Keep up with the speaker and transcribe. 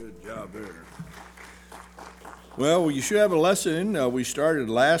job there. Well, you should have a lesson. We started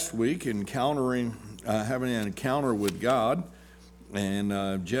last week having an encounter with God.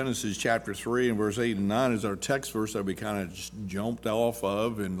 And Genesis chapter 3 and verse 8 and 9 is our text verse that we kind of just jumped off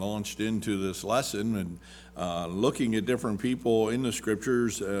of and launched into this lesson. And looking at different people in the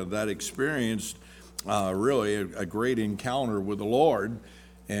scriptures that experienced really a great encounter with the Lord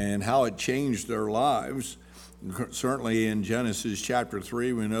and how it changed their lives. Certainly in Genesis chapter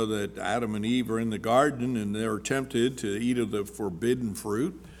 3, we know that Adam and Eve are in the garden and they're tempted to eat of the forbidden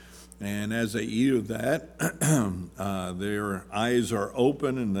fruit. And as they eat of that, their eyes are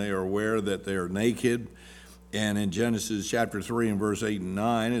open and they are aware that they are naked. And in Genesis chapter 3 and verse 8 and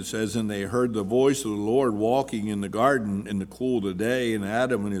 9, it says, "And they heard the voice of the Lord walking in the garden in the cool of the day, and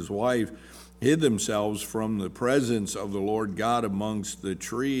Adam and his wife hid themselves from the presence of the Lord God amongst the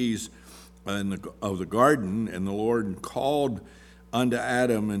trees of the garden. And the Lord called unto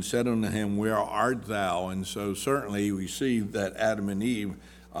Adam and said unto him, Where art thou?" And so certainly we see that Adam and Eve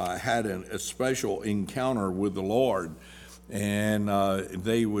had a special encounter with the Lord. And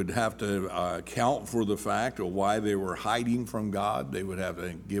they would have to account for the fact of why they were hiding from God. They would have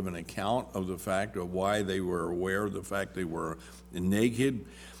to give an account of the fact of why they were aware of the fact they were naked.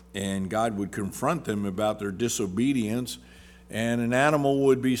 And God would confront them about their disobedience. And an animal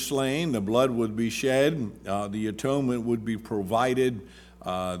would be slain, the blood would be shed, the atonement would be provided,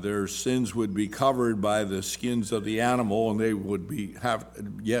 their sins would be covered by the skins of the animal, and they would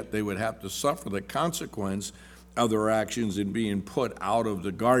have to suffer the consequence of their actions in being put out of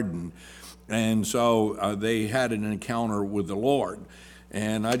the garden. And so they had an encounter with the Lord.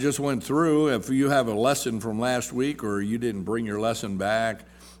 And I just went through, if you have a lesson from last week or you didn't bring your lesson back,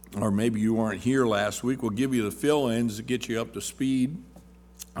 or maybe you weren't here last week, we'll give you the fill-ins to get you up to speed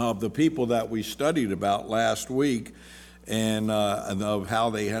of the people that we studied about last week and of how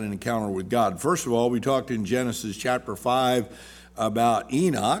they had an encounter with God. First of all, we talked in Genesis chapter 5 about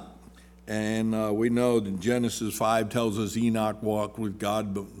Enoch, and we know that Genesis 5 tells us Enoch walked with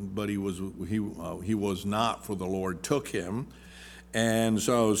God, but he was not, for the Lord took him. And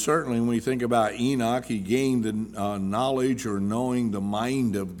so certainly when we think about Enoch, he gained the knowledge or knowing the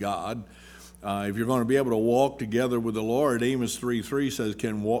mind of God. If you're going to be able to walk together with the Lord, Amos 3:3 says,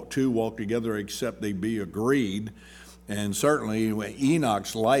 "Can two walk together except they be agreed?" And certainly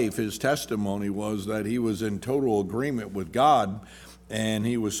Enoch's life, his testimony was that he was in total agreement with God, and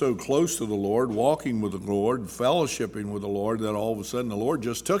he was so close to the Lord, walking with the Lord, fellowshipping with the Lord, that all of a sudden the Lord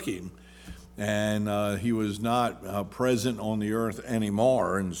just took him. And he was not present on the earth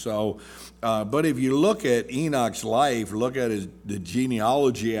anymore. And so, but if you look at Enoch's life, look at the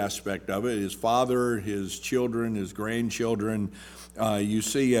genealogy aspect of it, his father, his children, his grandchildren, you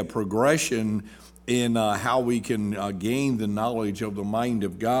see a progression in how we can gain the knowledge of the mind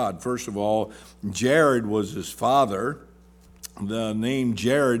of God. First of all, Jared was his father. The name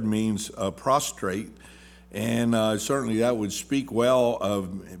Jared means prostrate. And certainly that would speak well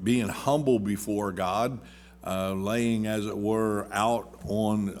of being humble before God, laying, as it were, out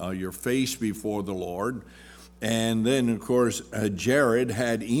on your face before the Lord. And then, of course, Jared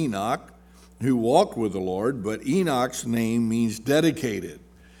had Enoch, who walked with the Lord, but Enoch's name means dedicated.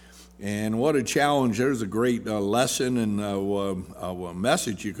 And what a challenge. There's a great lesson and a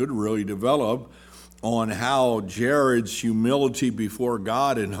message you could really develop on how Jared's humility before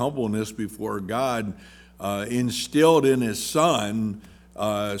God and humbleness before God instilled in his son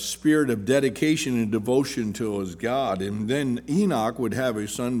a spirit of dedication and devotion to his God. And then Enoch would have a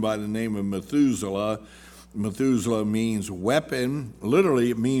son by the name of Methuselah. Methuselah means weapon.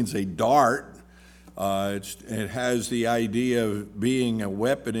 Literally, it means a dart. It has the idea of being a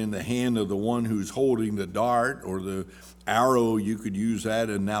weapon in the hand of the one who's holding the dart, or the arrow. You could use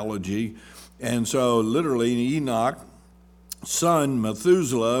that analogy. And so literally Enoch's son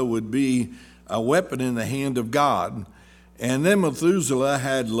Methuselah would be a weapon in the hand of God. And then Methuselah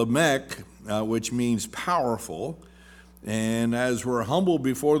had Lamech, which means powerful. And as we're humble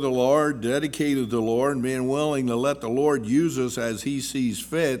before the Lord, dedicated to the Lord, and being willing to let the Lord use us as he sees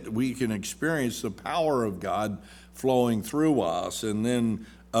fit, we can experience the power of God flowing through us. And then,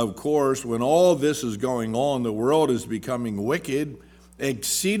 of course, when all this is going on, the world is becoming wicked,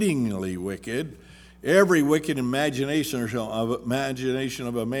 exceedingly wicked. Every wicked imagination of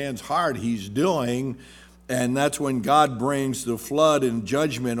a man's heart he's doing, and that's when God brings the flood and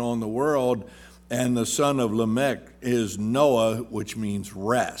judgment on the world. And the son of Lamech is Noah, which means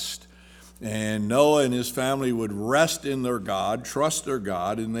rest. And Noah and his family would rest in their God, trust their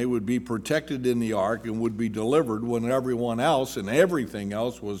God, and they would be protected in the ark and would be delivered when everyone else and everything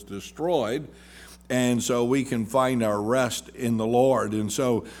else was destroyed. And so we can find our rest in the Lord. And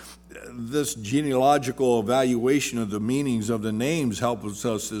so this genealogical evaluation of the meanings of the names helps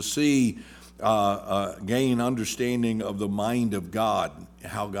us to see, gain understanding of the mind of God,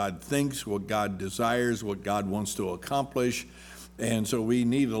 how God thinks, what God desires, what God wants to accomplish. And so we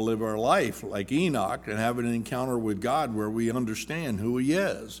need to live our life like Enoch and have an encounter with God where we understand who he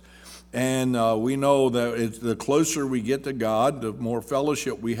is. And we know that the closer we get to God, the more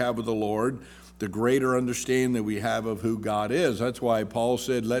fellowship we have with the Lord, the greater understanding that we have of who God is. That's why Paul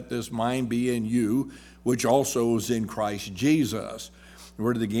said, let this mind be in you, which also is in Christ Jesus.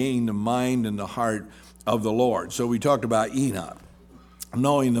 We're to gain the mind and the heart of the Lord. So we talked about Enoch,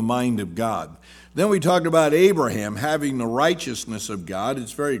 knowing the mind of God. Then we talked about Abraham having the righteousness of God.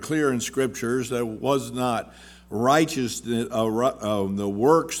 It's very clear in scriptures that it was not righteous, the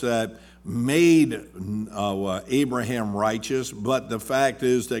works that made Abraham righteous, but the fact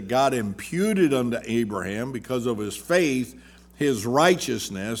is that God imputed unto Abraham, because of his faith, his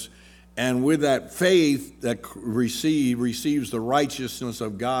righteousness, and with that faith that receives the righteousness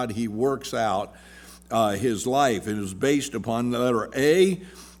of God, he works out his life. It is based upon the letter A,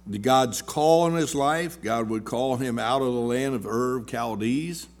 God's call in his life. God would call him out of the land of Ur of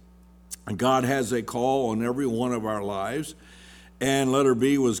Chaldees. And God has a call on every one of our lives. And letter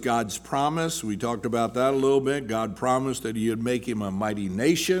B was God's promise. We talked about that a little bit. God promised that he would make him a mighty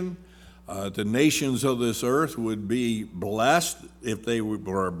nation. The nations of this earth would be blessed if they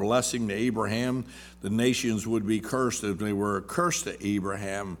were a blessing to Abraham. The nations would be cursed if they were a curse to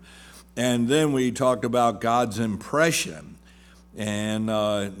Abraham. And then we talked about God's impression. And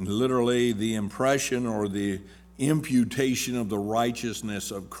literally the impression or the imputation of the righteousness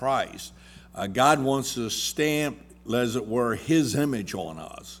of Christ. God wants to stamp, as it were, his image on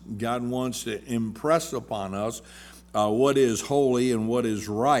us. God wants to impress upon us what is holy and what is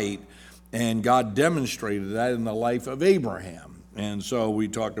right, and God demonstrated that in the life of Abraham. And so we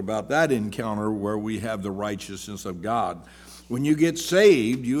talked about that encounter where we have the righteousness of God. When you get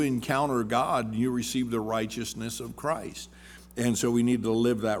saved, you encounter God, you receive the righteousness of Christ. And so we need to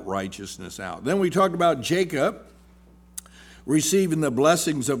live that righteousness out. Then we talked about Jacob receiving the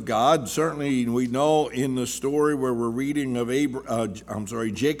blessings of God. Certainly we know in the story where we're reading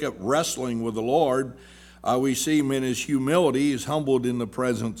of Jacob wrestling with the Lord, we see him in his humility. He's humbled in the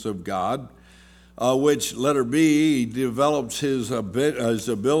presence of God, which, letter B, develops his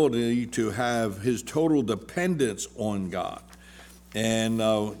ability to have his total dependence on God.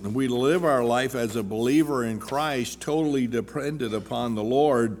 And we live our life as a believer in Christ, totally dependent upon the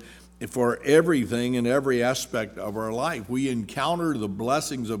Lord for everything in every aspect of our life. We encounter the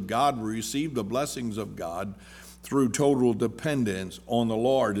blessings of God, we receive the blessings of God through total dependence on the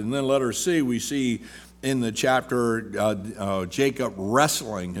Lord. And then letter C, we see in the chapter Jacob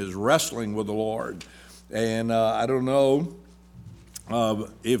his wrestling with the Lord. And I don't know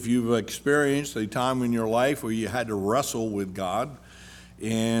if you've experienced a time in your life where you had to wrestle with God,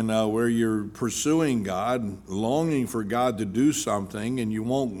 and where you're pursuing God, longing for God to do something, and you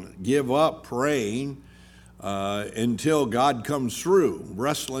won't give up praying until God comes through,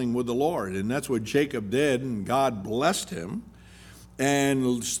 wrestling with the Lord. And that's what Jacob did, and God blessed him. And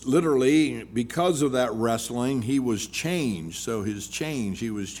literally, because of that wrestling, he was changed. So he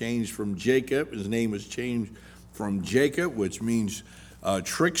was changed from Jacob. His name was changed from Jacob, which means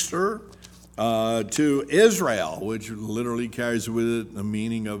trickster, to Israel, which literally carries with it the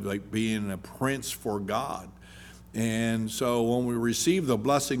meaning of like being a prince for God. And so when we receive the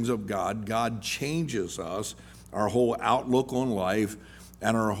blessings of God, God changes us, our whole outlook on life,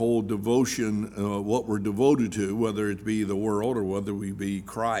 and our whole devotion, what we're devoted to, whether it be the world or whether we be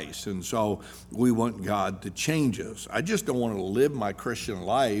Christ. And so we want God to change us. I just don't want to live my Christian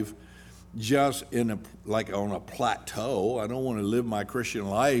life just like on a plateau. I don't want to live my Christian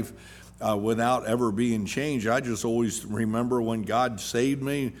life without ever being changed. I just always remember when God saved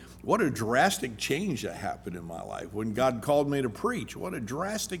me, what a drastic change that happened in my life. When God called me to preach, what a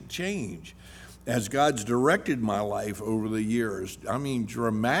drastic change. As God's directed my life over the years, I mean,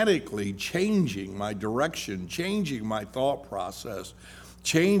 dramatically changing my direction, changing my thought process,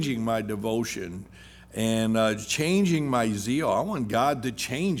 changing my devotion, and changing my zeal. I want God to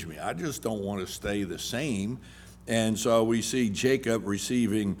change me. I just don't want to stay the same. And so we see Jacob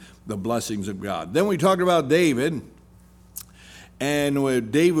receiving the blessings of God. Then we talked about David,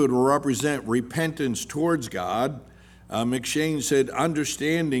 and David will represent repentance towards God. McShane said,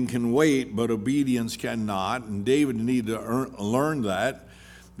 understanding can wait, but obedience cannot. And David needed to learn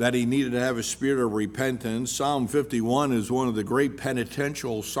that he needed to have a spirit of repentance. Psalm 51 is one of the great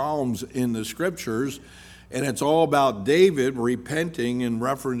penitential psalms in the scriptures, and it's all about David repenting in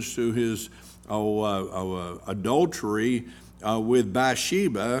reference to his adultery with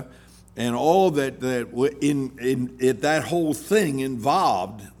Bathsheba, and all that that whole thing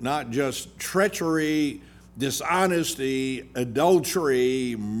involved, not just treachery, dishonesty,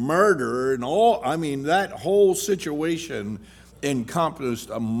 adultery, murder, and all. I mean, that whole situation encompassed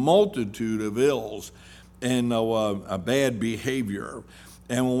a multitude of ills and a bad behavior.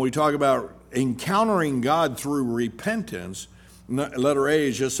 And when we talk about encountering God through repentance, letter A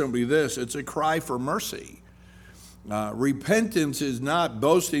is just simply this: it's a cry for mercy. Repentance is not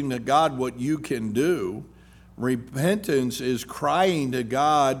boasting to God what you can do. Repentance is crying to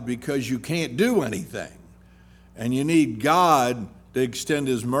God because you can't do anything. And you need God to extend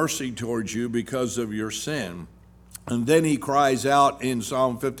his mercy towards you because of your sin. And then he cries out in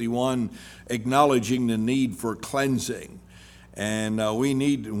Psalm 51, acknowledging the need for cleansing. And we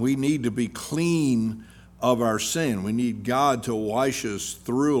need to be clean of our sin. We need God to wash us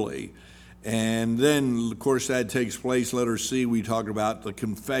thoroughly. And then, of course, that takes place. Letter C, we talk about the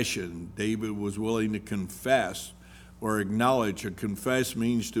confession. David was willing to confess or acknowledge. To confess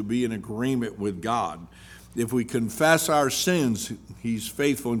means to be in agreement with God. If we confess our sins, he's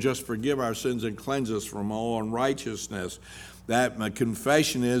faithful and just forgive our sins and cleanse us from all unrighteousness. That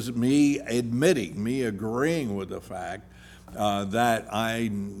confession is me admitting, me agreeing with the fact that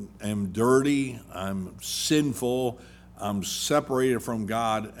I am dirty, I'm sinful, I'm separated from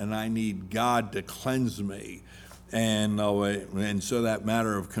God, and I need God to cleanse me. And so that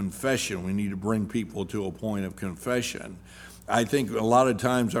matter of confession, we need to bring people to a point of confession. I think a lot of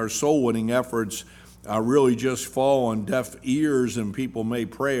times our soul winning efforts really just fall on deaf ears, and people may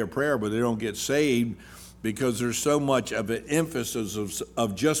pray a prayer, but they don't get saved because there's so much of an emphasis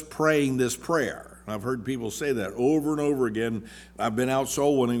of just praying this prayer. I've heard people say that over and over again. I've been out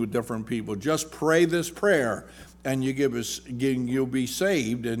soul winning with different people. Just pray this prayer, and you'll be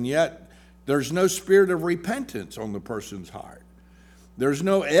saved. And yet, there's no spirit of repentance on the person's heart. There's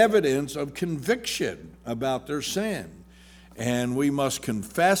no evidence of conviction about their sin. And we must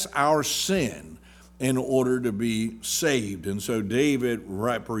confess our sin in order to be saved. And so David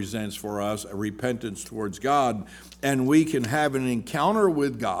represents for us a repentance towards God, and we can have an encounter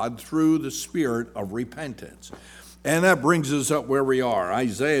with God through the spirit of repentance. And that brings us up where we are.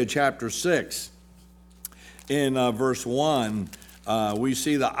 Isaiah chapter 6, in verse 1, we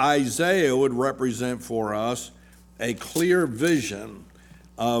see that Isaiah would represent for us a clear vision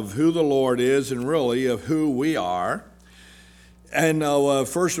of who the Lord is and really of who we are. And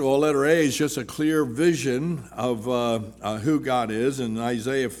first of all, letter A is just a clear vision of who God is. In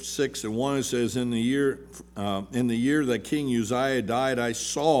Isaiah 6:1, it says, in the year that King Uzziah died, I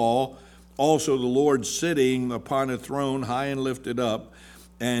saw also the Lord sitting upon a throne high and lifted up,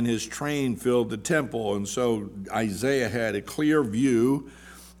 and his train filled the temple. And so Isaiah had a clear view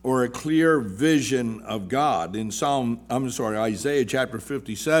or a clear vision of God. In Isaiah chapter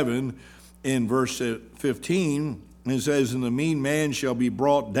 57, in verse 15, it says, and the mean man shall be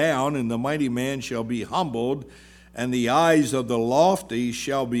brought down, and the mighty man shall be humbled, and the eyes of the lofty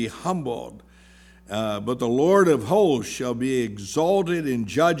shall be humbled. But the Lord of hosts shall be exalted in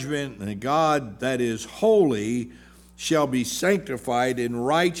judgment, and God that is holy shall be sanctified in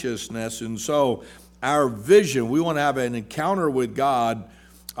righteousness. And so our vision, we want to have an encounter with God.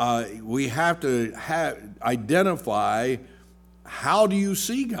 We have to identify, how do you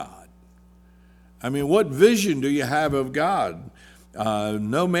see God? I mean, what vision do you have of God?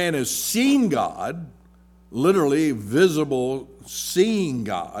 No man has seen God, literally visible seeing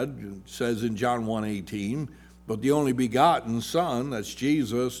God, it says in John 1:18, but the only begotten Son, that's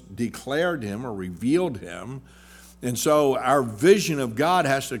Jesus, declared him or revealed him. And so our vision of God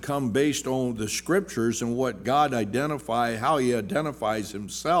has to come based on the scriptures and what God how he identifies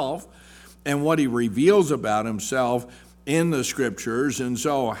himself and what he reveals about himself in the scriptures. And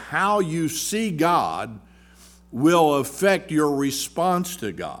so how you see God will affect your response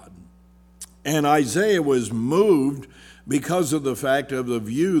to God. And Isaiah was moved because of the fact of the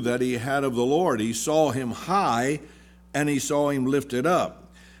view that he had of the Lord. He saw him high and he saw him lifted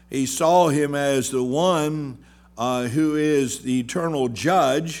up. He saw him as the one who is the eternal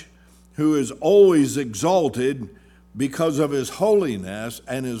judge, who is always exalted because of his holiness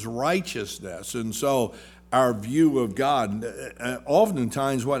and his righteousness. And so our view of God,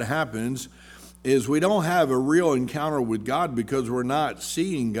 oftentimes what happens is we don't have a real encounter with God because we're not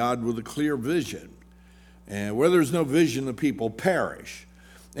seeing God with a clear vision. And where there's no vision, the people perish.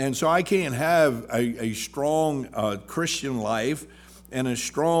 And so I can't have a strong Christian life and a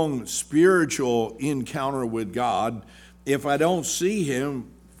strong spiritual encounter with God if I don't see him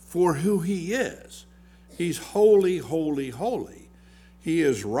for who he is. He's holy, holy, holy. He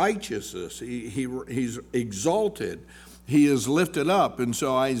is righteousness. He's exalted. He is lifted up. And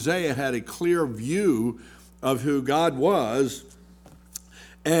so Isaiah had a clear view of who God was,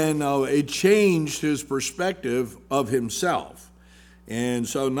 and it changed his perspective of himself. And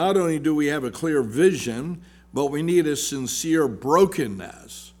so not only do we have a clear vision, but we need a sincere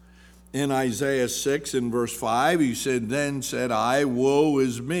brokenness. In Isaiah 6 and verse 5, he said, "Then said I, woe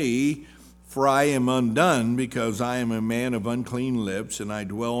is me, for I am undone, because I am a man of unclean lips, and I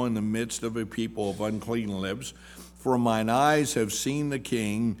dwell in the midst of a people of unclean lips. For mine eyes have seen the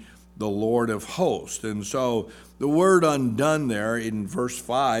King, the Lord of hosts." And so the word undone there in verse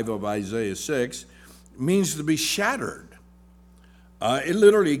 5 of Isaiah 6 means to be shattered. It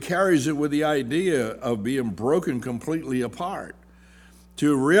literally carries it with the idea of being broken completely apart,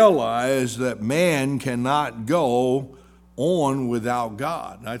 to realize that man cannot go on without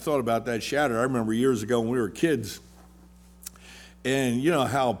God. And I thought about that shattered. I remember years ago when we were kids, and you know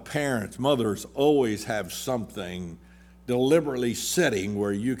how parents, mothers always have something deliberately sitting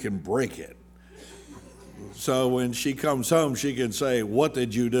where you can break it. So when she comes home, she can say, "What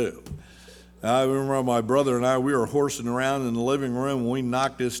did you do?" I remember my brother and I, we were horsing around in the living room and we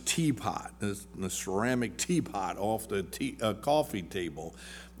knocked this teapot, this ceramic teapot off the coffee table.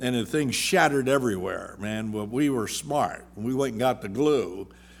 And the thing shattered everywhere, man. But we were smart. We went and got the glue,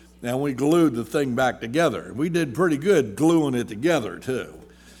 and we glued the thing back together. We did pretty good gluing it together, too.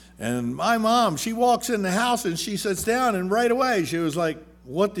 And my mom, she walks in the house and she sits down, and right away she was like,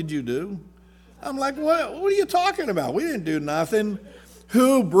 "What did you do?" I'm like, what are you talking about? We didn't do nothing.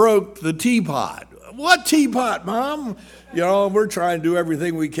 Who broke the teapot? What teapot, Mom? You know, we're trying to do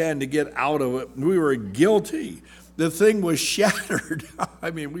everything we can to get out of it. We were guilty. The thing was shattered.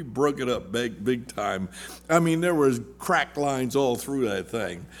 I mean, we broke it up big time. I mean, there was crack lines all through that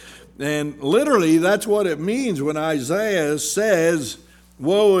thing. And literally, that's what it means when Isaiah says,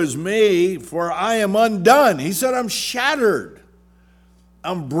 "Woe is me, for I am undone." He said, I'm shattered.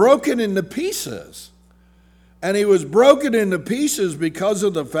 I'm broken into pieces. And he was broken into pieces because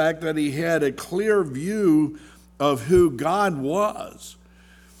of the fact that he had a clear view of who God was.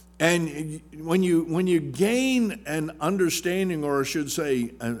 And when you gain an understanding, or I should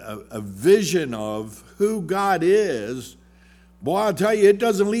say a vision of who God is, boy, I'll tell you, it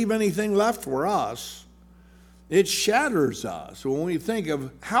doesn't leave anything left for us. It shatters us when we think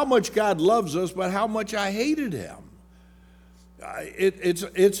of how much God loves us, but how much I hated him.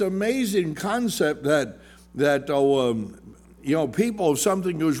 It's amazing concept that people, if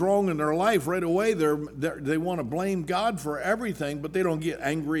something goes wrong in their life, right away they want to blame God for everything, but they don't get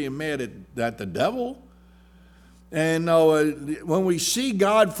angry and mad at the devil. And when we see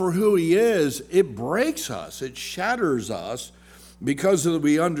God for who he is, it breaks us, it shatters us, because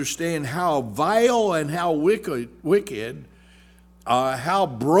we understand how vile and how wicked, how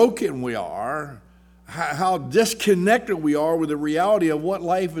broken we are, how disconnected we are with the reality of what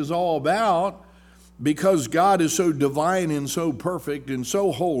life is all about. Because God is so divine and so perfect and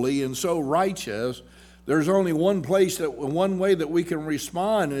so holy and so righteous, there's only one way that we can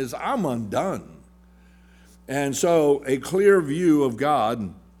respond is, I'm undone. And so a clear view of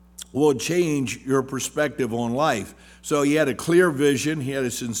God will change your perspective on life. So he had a clear vision, he had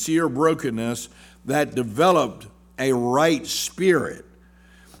a sincere brokenness that developed a right spirit.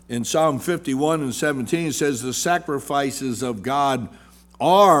 In Psalm 51 and 17, it says, "The sacrifices of God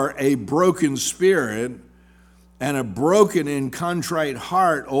are a broken spirit, and a broken and contrite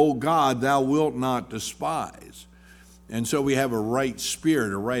heart, O God, thou wilt not despise." And so we have a right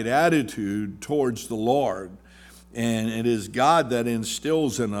spirit, a right attitude towards the Lord. And it is God that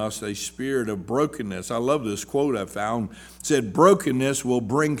instills in us a spirit of brokenness. I love this quote I found. It said, "Brokenness will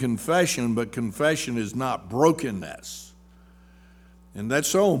bring confession, but confession is not brokenness." And that's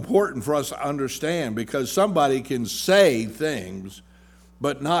so important for us to understand, because somebody can say things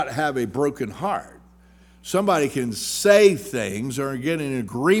but not have a broken heart. Somebody can say things or get in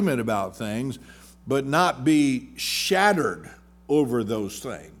agreement about things, but not be shattered over those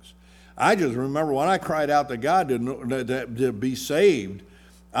things. I just remember when I cried out to God to be saved,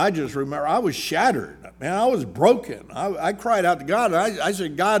 I just remember I was shattered. Man, I was broken. I cried out to God, and I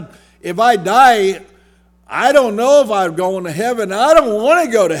said, "God, if I die, I don't know if I'm going to heaven. I don't want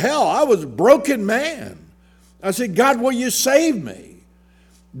to go to hell." I was a broken man. I said, "God, will you save me?"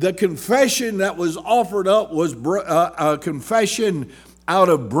 The confession that was offered up was a confession out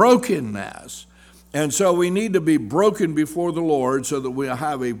of brokenness. And so we need to be broken before the Lord so that we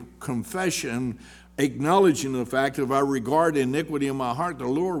have a confession acknowledging the fact that if I regard iniquity in my heart, the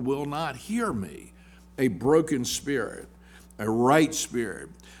Lord will not hear me. A broken spirit, a right spirit.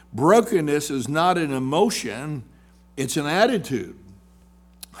 Brokenness is not an emotion, it's an attitude.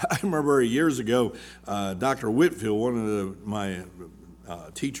 I remember years ago, Dr. Whitfield, one of my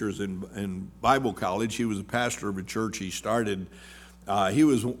teachers in Bible college, he was a pastor of a church he started. He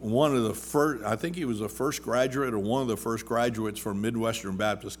was one of the first, I think he was the first graduate or one of the first graduates from Midwestern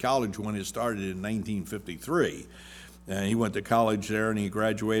Baptist College when it started in 1953. And he went to college there and he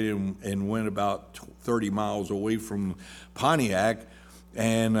graduated and went about 30 miles away from Pontiac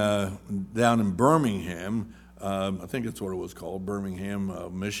and down in Birmingham. I think that's what it was called,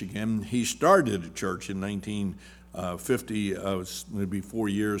 Birmingham, Michigan. He started a church in 1950, maybe 4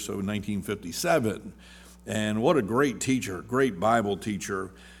 years, so 1957. And what a great teacher, great Bible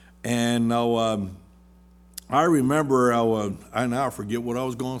teacher. And I remember, I now forget what I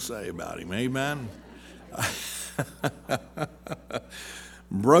was going to say about him. Amen?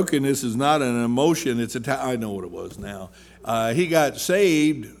 Brokenness is not an emotion, it's I know what it was now. He got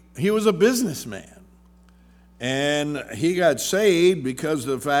saved. He was a businessman. And he got saved because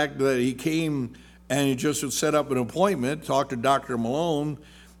of the fact that he came and he just would set up an appointment, talk to Dr. Malone,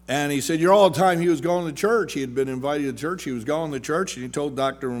 and he said, all the time he was going to church, he had been invited to church, he was going to church, and he told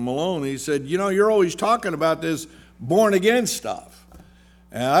Dr. Malone, he said, you're always talking about this born again stuff.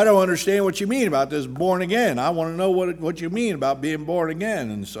 And I don't understand what you mean about this born again. I want to know what you mean about being born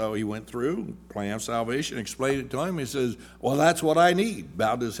again. And so he went through, plan of salvation, explained it to him. He says, well, that's what I need.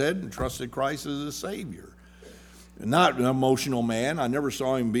 Bowed his head and trusted Christ as his Savior. Not an emotional man. I never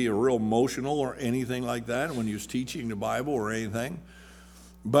saw him be a real emotional or anything like that when he was teaching the Bible or anything.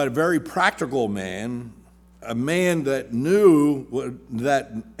 But a very practical man, a man that knew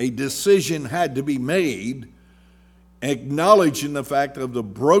that a decision had to be made, acknowledging the fact of the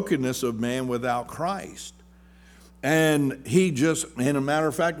brokenness of man without Christ. And he just, in a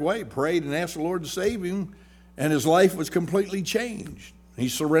matter-of-fact way, prayed and asked the Lord to save him, and his life was completely changed. He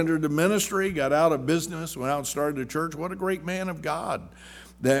surrendered to ministry, got out of business, went out and started a church. What a great man of God,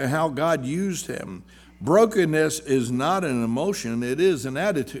 how God used him. Brokenness is not an emotion, it is an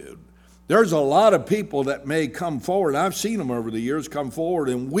attitude. There's a lot of people that may come forward, I've seen them over the years, come forward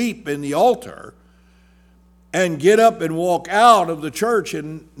and weep in the altar and get up and walk out of the church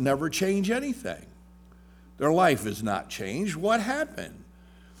and never change anything. Their life is not changed. What happened?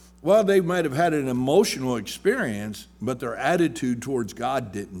 Well, they might have had an emotional experience, but their attitude towards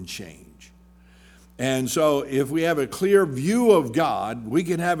God didn't change. And so if we have a clear view of God, we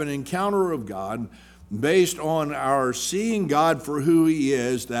can have an encounter of God based on our seeing God for who he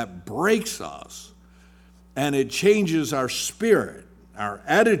is that breaks us, and it changes our spirit. Our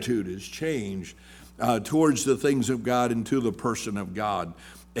attitude is changed towards the things of God and to the person of God.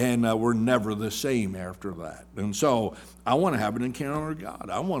 And we're never the same after that. And so I want to have an encounter with God.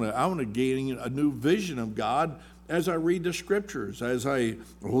 I want to gain a new vision of God as I read the scriptures, as I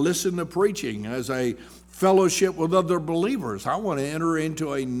listen to preaching, as I fellowship with other believers. I want to enter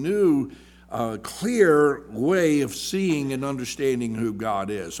into a new, clear way of seeing and understanding who God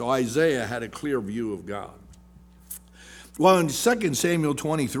is. So Isaiah had a clear view of God. Well, in 2 Samuel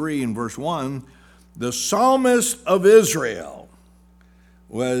 23 and verse 1, the psalmist of Israel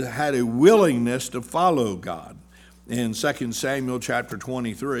had a willingness to follow God. In 2 Samuel chapter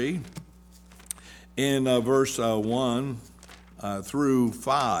 23, in verse 1 through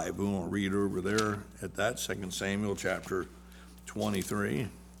 5, we won't read over there at that, 2 Samuel chapter 23.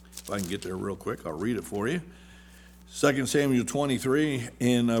 If I can get there real quick, I'll read it for you. 2 Samuel 23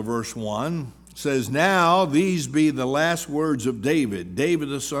 in verse 1 says, Now these be the last words of David. David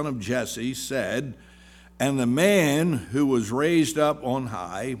the son of Jesse said, And the man who was raised up on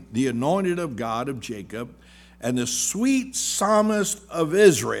high, the anointed of God of Jacob, and the sweet psalmist of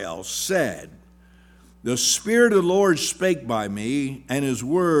Israel said, The Spirit of the Lord spake by me, and his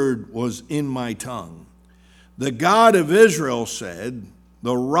word was in my tongue. The God of Israel said,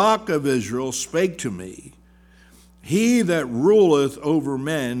 The rock of Israel spake to me. He that ruleth over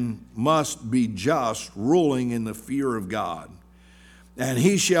men must be just, ruling in the fear of God. And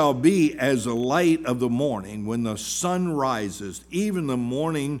he shall be as the light of the morning when the sun rises, even the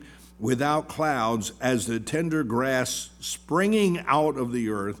morning without clouds, as the tender grass springing out of the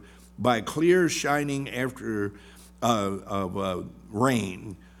earth by clear shining after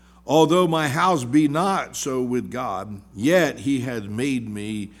rain. Although my house be not so with God, yet he hath made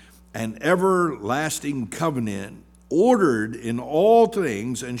me an everlasting covenant, ordered in all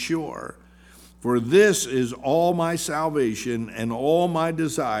things and sure. For this is all my salvation and all my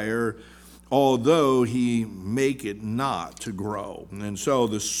desire, although he make it not to grow. And so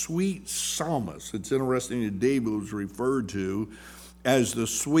the sweet psalmist, it's interesting that David was referred to as the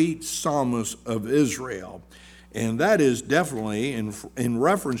sweet psalmist of Israel. And that is definitely in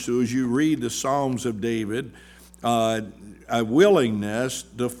reference to, as you read the Psalms of David, a willingness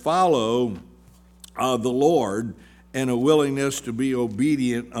to follow the Lord and a willingness to be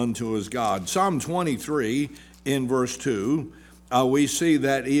obedient unto his God. Psalm 23 in verse 2, we see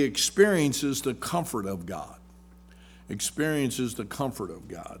that he experiences the comfort of God. Experiences the comfort of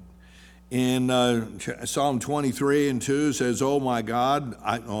God. In Psalm 23 and 2 says, "Oh my God,"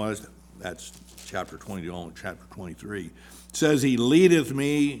 that's chapter 22, chapter 23. It says, "He leadeth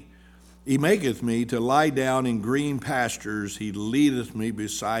me, he maketh me to lie down in green pastures. He leadeth me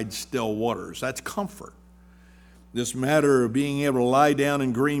beside still waters." That's comfort. This matter of being able to lie down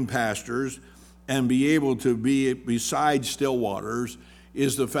in green pastures and be able to be beside still waters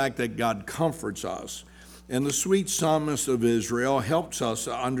is the fact that God comforts us. And the sweet psalmist of Israel helps us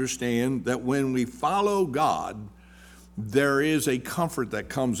to understand that when we follow God, there is a comfort that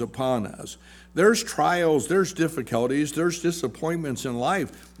comes upon us. There's trials, there's difficulties, there's disappointments in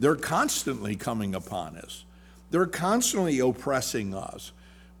life. They're constantly coming upon us. They're constantly oppressing us.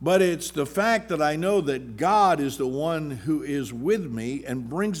 But it's the fact that I know that God is the one who is with me and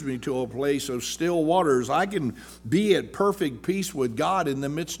brings me to a place of still waters. I can be at perfect peace with God in the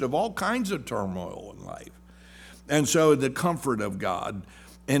midst of all kinds of turmoil in life. And so the comfort of God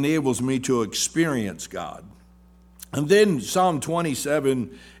enables me to experience God. And then Psalm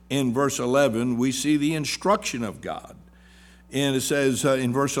 27 in verse 11, we see the instruction of God. And it says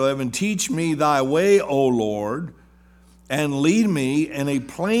in verse 11, "Teach me thy way, O Lord, and lead me in a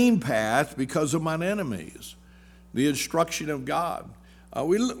plain path because of mine enemies." The instruction of God.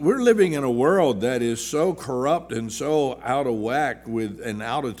 We're living in a world that is so corrupt and so out of whack with and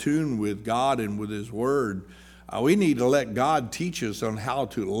out of tune with God and with his word. We need to let God teach us on how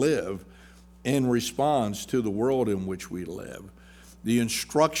to live in response to the world in which we live. The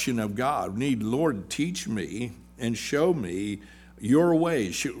instruction of God. We need, Lord, teach me and show me your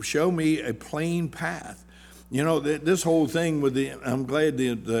ways. Show me a plain path. You know, this whole thing with I'm glad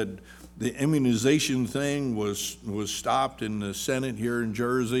that the immunization thing was stopped in the Senate here in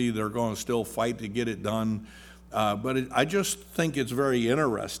Jersey. They're going to still fight to get it done. But I just think it's very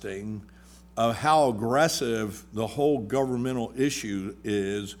interesting of how aggressive the whole governmental issue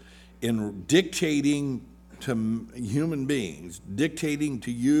is in dictating to human beings, dictating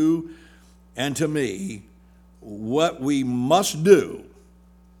to you and to me what we must do.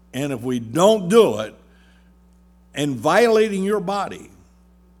 And if we don't do it, and violating your body,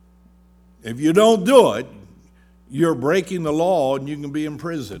 if you don't do it, you're breaking the law and you can be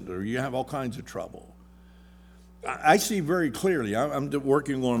imprisoned or you have all kinds of trouble. I see very clearly, I'm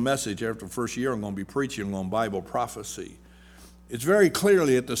working on a message after the first year, I'm going to be preaching on Bible prophecy. It's very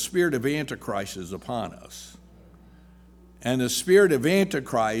clearly that the spirit of Antichrist is upon us. And the spirit of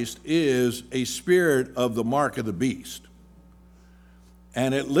Antichrist is a spirit of the mark of the beast.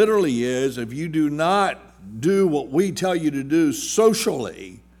 And it literally is, if you do not do what we tell you to do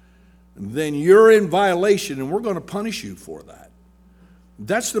socially, then you're in violation and we're going to punish you for that.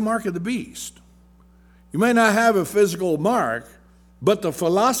 That's the mark of the beast. You may not have a physical mark, but the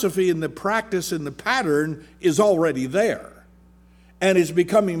philosophy and the practice and the pattern is already there. And it's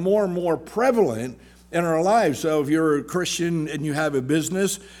becoming more and more prevalent in our lives. So if you're a Christian and you have a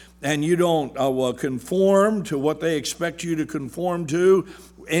business and you don't conform to what they expect you to conform to,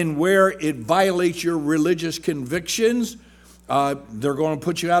 and where it violates your religious convictions, they're going to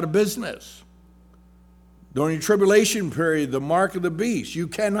put you out of business. During the tribulation period, the mark of the beast. You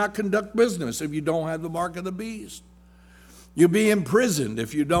cannot conduct business if you don't have the mark of the beast. You'll be imprisoned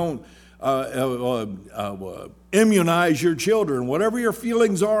if you don't immunize your children, whatever your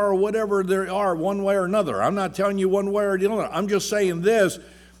feelings are or whatever they are, one way or another. I'm not telling you one way or the other. I'm just saying this.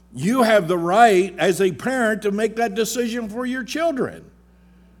 You have the right as a parent to make that decision for your children.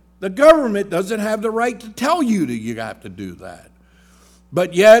 The government doesn't have the right to tell you that you have to do that.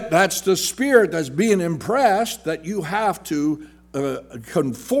 But yet, that's the spirit that's being impressed that you have to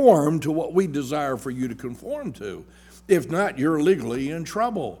conform to what we desire for you to conform to. If not, you're legally in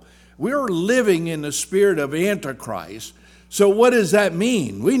trouble. We're living in the spirit of Antichrist. So what does that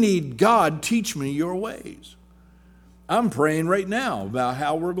mean? We need God, teach me your ways. I'm praying right now about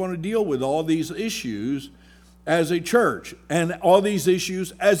how we're going to deal with all these issues as a church and all these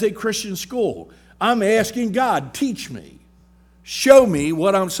issues as a Christian school. I'm asking God, teach me. Show me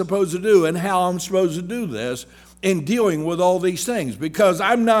what I'm supposed to do and how I'm supposed to do this in dealing with all these things, because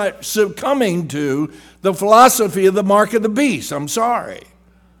I'm not succumbing to the philosophy of the mark of the beast. I'm sorry.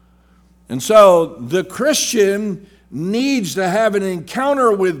 And so the Christian needs to have an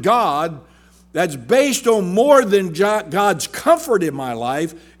encounter with God that's based on more than God's comfort in my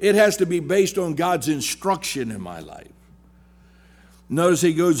life. It has to be based on God's instruction in my life. Notice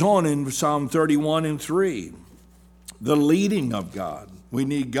he goes on in Psalm 31 and 3. the leading of God. We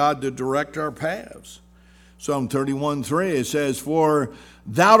need God to direct our paths. Psalm 31:3, it says, "For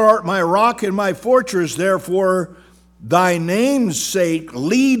thou art my rock and my fortress, therefore thy name's sake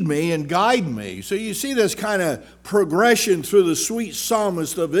lead me and guide me." So you see this kind of progression through the sweet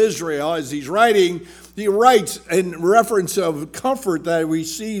psalmist of Israel as he's writing. He writes in reference of comfort that he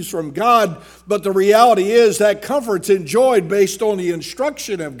receives from God, but the reality is that comfort's enjoyed based on the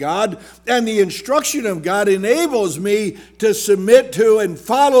instruction of God, and the instruction of God enables me to submit to and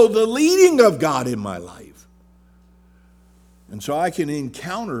follow the leading of God in my life. And so I can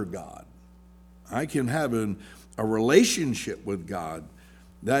encounter God. I can have a relationship with God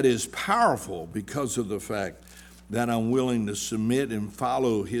that is powerful because of the fact that I'm willing to submit and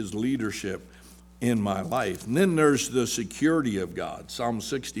follow his leadership in my life. And then there's the security of God. Psalm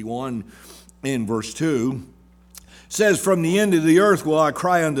 61 in verse 2 says, "From the end of the earth will I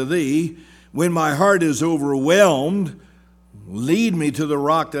cry unto thee. When my heart is overwhelmed, lead me to the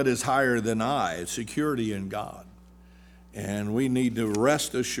rock that is higher than I." Security in God. And we need to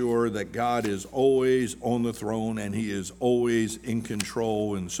rest assured that God is always on the throne and he is always in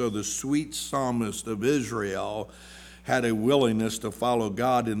control. And so the sweet psalmist of Israel had a willingness to follow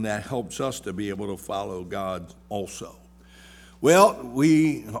God, and that helps us to be able to follow God also. Well,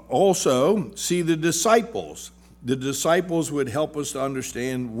 we also see the disciples. The disciples would help us to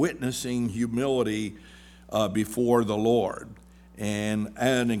understand witnessing humility before the Lord. And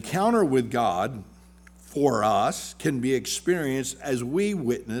an encounter with God for us can be experienced as we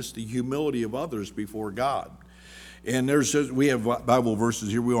witness the humility of others before God. And we have Bible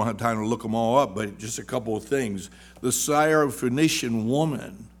verses here. We don't have time to look them all up, but just a couple of things. The Syrophoenician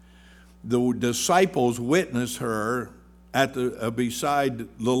woman, the disciples witnessed her at beside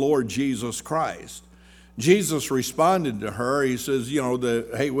the Lord Jesus Christ. Jesus responded to her. He says,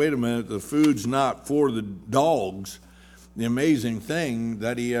 hey, wait a minute, the food's not for the dogs. The amazing thing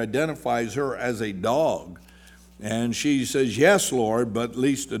that he identifies her as a dog. And she says, "Yes, Lord, but at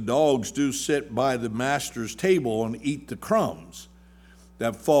least the dogs do sit by the master's table and eat the crumbs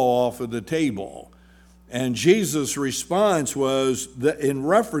that fall off of the table." And Jesus' response was in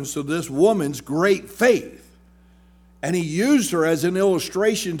reference to this woman's great faith. And he used her as an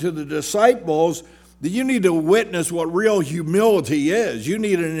illustration to the disciples that you need to witness what real humility is. You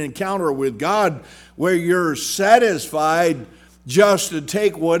need an encounter with God where you're satisfied just to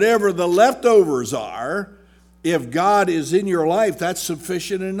take whatever the leftovers are. If God is in your life, that's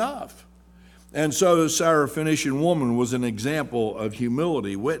sufficient enough. And so the Syrophoenician woman was an example of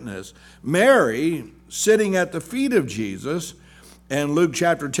humility, witness. Mary, sitting at the feet of Jesus, and Luke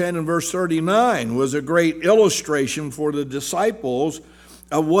chapter 10 and verse 39 was a great illustration for the disciples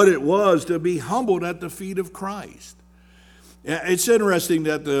of what it was to be humbled at the feet of Christ. It's interesting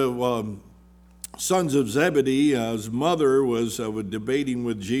that the sons of Zebedee, his mother was debating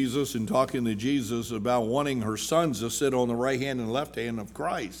with Jesus and talking to Jesus about wanting her sons to sit on the right hand and left hand of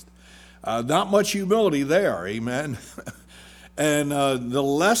Christ. Not much humility there, amen. And the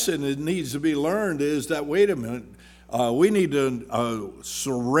lesson that needs to be learned is that, wait a minute, we need to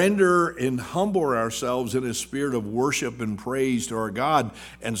surrender and humble ourselves in a spirit of worship and praise to our God.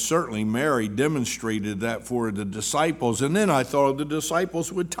 And certainly Mary demonstrated that for the disciples. And then I thought of the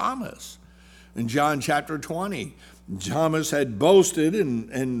disciples with Thomas. In John chapter 20, Thomas had boasted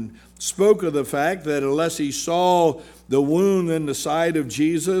and spoke of the fact that unless he saw the wound in the side of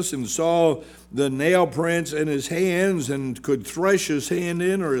Jesus and saw the nail prints in his hands and could thrust his hand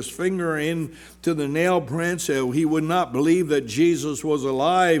in or his finger in to the nail prints, he would not believe that Jesus was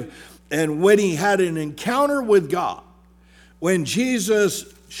alive. And when he had an encounter with God, when Jesus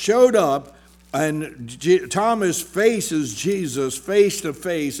showed up, and Thomas faces Jesus face to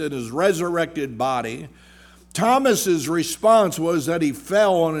face in his resurrected body, Thomas's response was that he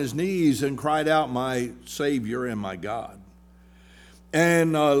fell on his knees and cried out, "My Savior and my God."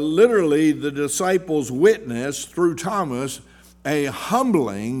 And literally the disciples witnessed through Thomas a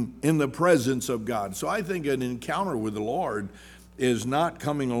humbling in the presence of God. So I think an encounter with the Lord is not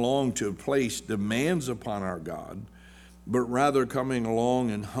coming along to place demands upon our God, but rather coming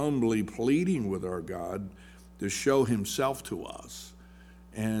along and humbly pleading with our God to show himself to us.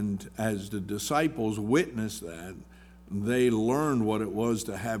 And as the disciples witnessed that, they learned what it was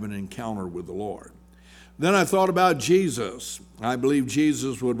to have an encounter with the Lord. Then I thought about Jesus. I believe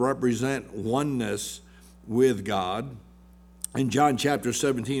Jesus would represent oneness with God. In John chapter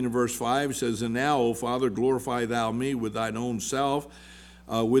 17 and verse 5 it says, "And now, O Father, glorify thou me with thine own self,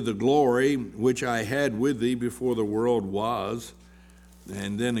 with the glory which I had with thee before the world was."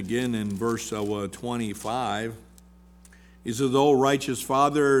 And then again in verse 25, he says, "O righteous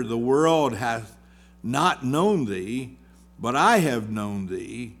Father, the world hath not known thee, but I have known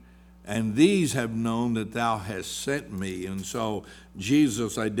thee, and these have known that thou hast sent me. And so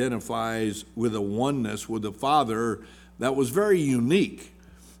Jesus identifies with a oneness with the Father that was very unique,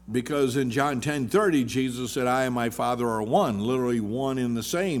 because in John 10:30, Jesus said, I and my Father are one, literally one in the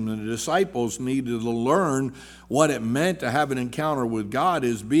same. And the disciples needed to learn what it meant to have an encounter with God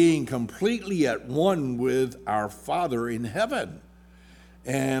as being completely at one with our Father in heaven.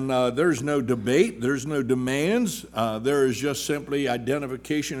 And there's no debate, there's no demands, there is just simply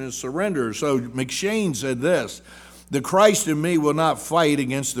identification and surrender. So McShane said this, the Christ in me will not fight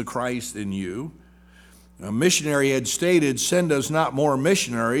against the Christ in you. A missionary had stated, send us not more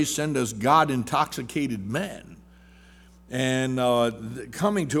missionaries, send us God-intoxicated men. And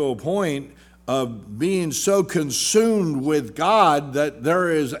coming to a point of being so consumed with God that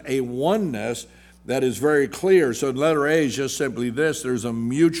there is a oneness that is very clear. So letter A is just simply this, there's a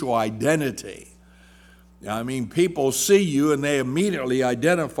mutual identity. I mean, people see you and they immediately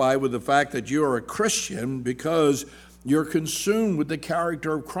identify with the fact that you're a Christian because you're consumed with the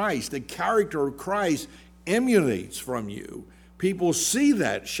character of Christ. The character of Christ emanates from you. People see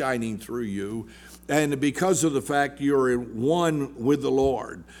that shining through you, and because of the fact you're one with the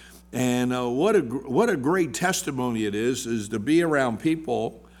Lord. And what a great testimony it is to be around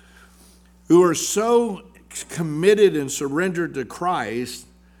people who are so committed and surrendered to Christ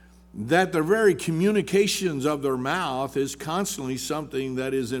that the very communications of their mouth is constantly something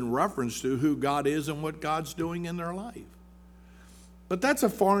that is in reference to who God is and what God's doing in their life. But that's a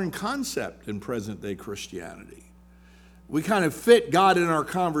foreign concept in present-day Christianity. We kind of fit God in our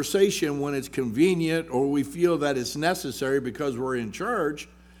conversation when it's convenient or we feel that it's necessary because we're in church.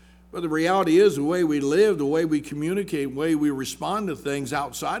 But the reality is the way we live, the way we communicate, the way we respond to things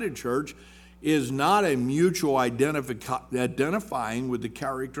outside of church is not a mutual identifying with the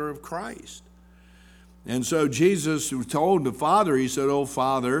character of Christ. And so Jesus told the Father, he said, O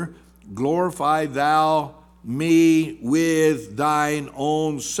Father, glorify thou me with thine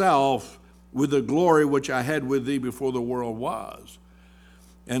own self, with the glory which I had with thee before the world was.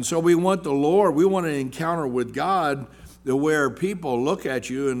 And so we want the Lord, we want an encounter with God where people look at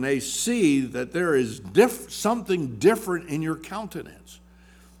you and they see that there is something different in your countenance.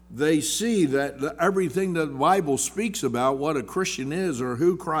 They see that everything that the Bible speaks about, what a Christian is or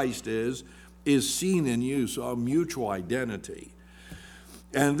who Christ is seen in you, so a mutual identity.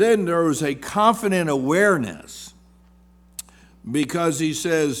 And then there was a confident awareness, because he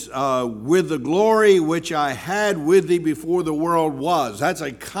says, with the glory which I had with thee before the world was. That's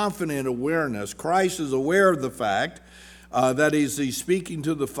a confident awareness. Christ is aware of the fact that he's speaking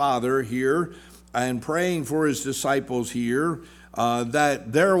to the Father here and praying for his disciples here,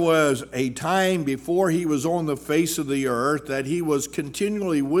 that there was a time before he was on the face of the earth that he was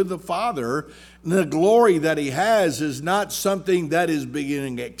continually with the Father. And the glory that he has is not something that is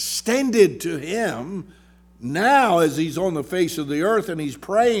being extended to him now as he's on the face of the earth and he's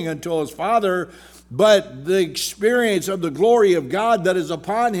praying unto his Father, but the experience of the glory of God that is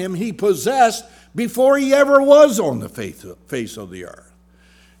upon him, he possessed before he ever was on the face of the earth.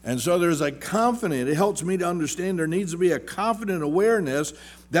 And so there's a confident, it helps me to understand there needs to be a confident awareness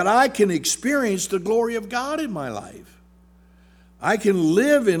that I can experience the glory of God in my life. I can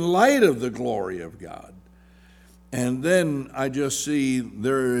live in light of the glory of God. And then I just see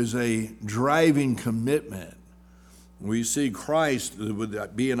there is a driving commitment. We see Christ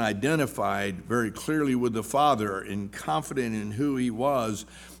being identified very clearly with the Father and confident in who he was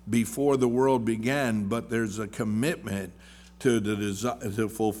before the world began, but there's a commitment to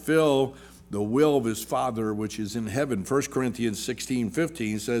fulfill the will of his Father which is in heaven. 1 Corinthians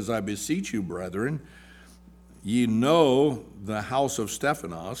 16:15 says, I beseech you, brethren, ye know the house of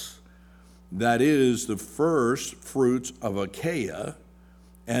Stephanas, that is the first fruits of Achaia,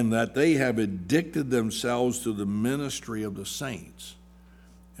 and that they have addicted themselves to the ministry of the saints.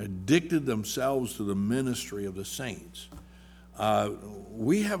 Addicted themselves to the ministry of the saints.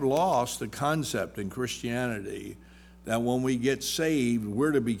 We have lost the concept in Christianity that when we get saved,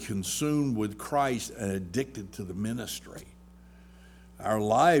 we're to be consumed with Christ and addicted to the ministry. Our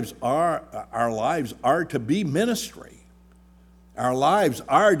lives are to be ministry. Our lives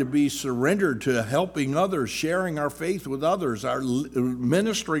are to be surrendered to helping others, sharing our faith with others, our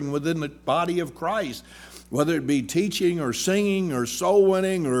ministering within the body of Christ, whether it be teaching or singing or soul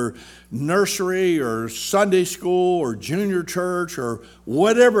winning or nursery or Sunday school or junior church or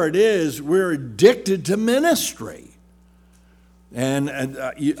whatever it is, we're addicted to ministry. And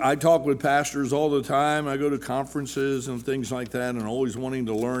I talk with pastors all the time. I go to conferences and things like that, and always wanting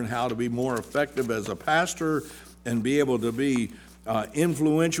to learn how to be more effective as a pastor and be able to be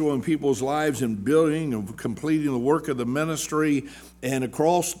influential in people's lives in building and completing the work of the ministry. And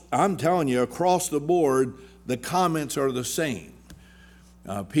I'm telling you, across the board, the comments are the same.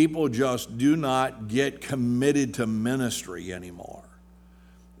 People just do not get committed to ministry anymore.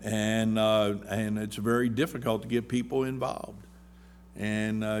 And it's very difficult to get people involved.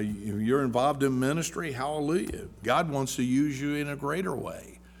 And if you're involved in ministry, hallelujah. God wants to use you in a greater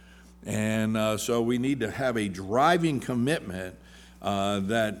way. And so we need to have a driving commitment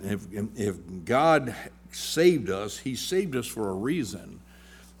that if God saved us, he saved us for a reason.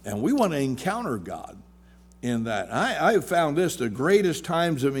 And we want to encounter God in that. I have found this, the greatest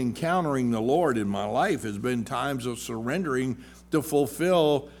times of encountering the Lord in my life has been times of surrendering to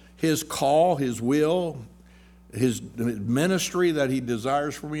fulfill his call, his will, his ministry that he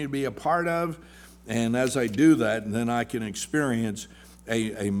desires for me to be a part of. And as I do that, then I can experience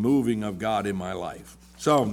a moving of God in my life. So